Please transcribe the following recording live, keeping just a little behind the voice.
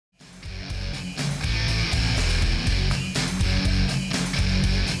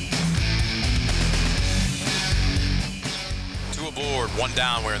One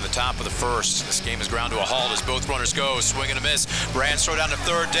down, we're in the top of the first. This game is ground to a halt as both runners go. Swing and a miss. Brand's throw down to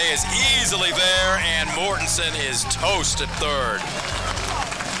third. Day is easily there, and Mortensen is toast at third.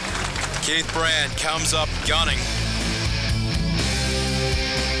 Keith Brand comes up gunning.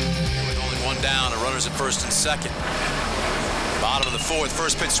 With only one down, and runners at first and second. Bottom of the fourth,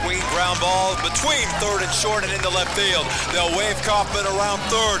 first pitch swinging ground ball between third and short and into left field. They'll wave Kaufman around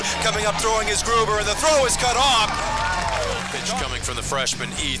third. Coming up throwing is Gruber, and the throw is cut off. Pitch coming from the freshman,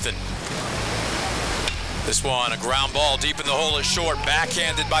 Ethan. This one, a ground ball deep in the hole is short.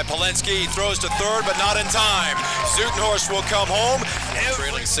 Backhanded by Polensky. He throws to third, but not in time. Zutenhorst will come home.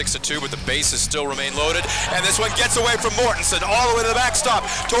 Trailing 6-2, but the bases still remain loaded. And this one gets away from Mortensen all the way to the backstop.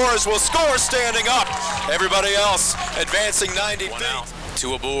 Torres will score standing up. Everybody else advancing 90 feet. Out,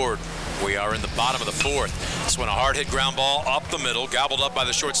 two aboard. We are in the bottom of the fourth. This one, a hard hit ground ball up the middle, gobbled up by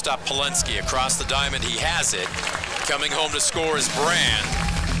the shortstop Polensky. Across the diamond, he has it. Coming home to score is Brand.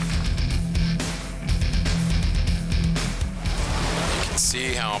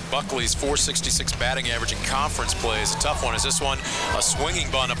 See how Buckley's .466 batting average in conference play is a tough one. Is this one a swinging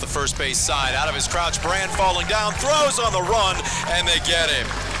bunt up the first base side? Out of his crouch, Brand falling down, throws on the run, and they get him.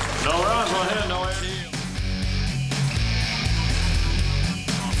 No runs, no hit, no error.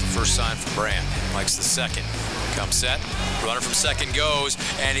 The first sign from Brand. Likes the second. Comes set. Runner from second goes,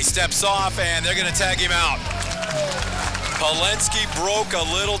 and he steps off, and they're going to tag him out. Polensky broke a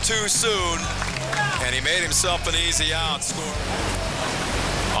little too soon, and he made himself an easy out. Score.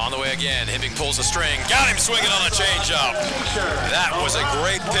 On the way again, Hibbing pulls a string, got him swinging on a changeup. That was a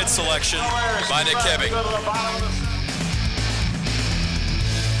great pitch selection by Nick Hibbing.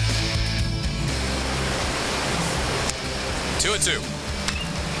 2-2.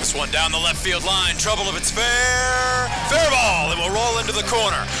 This one down the left field line, trouble if it's fair. Fair ball, it will roll into the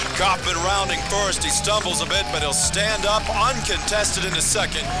corner. Kaufman rounding first, he stumbles a bit, but he'll stand up uncontested into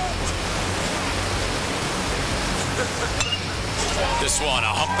second. This one,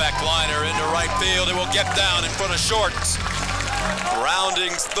 a humpback liner into right field. It will get down in front of short. Rounding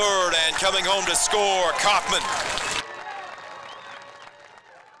third and coming home to score, Kaufman.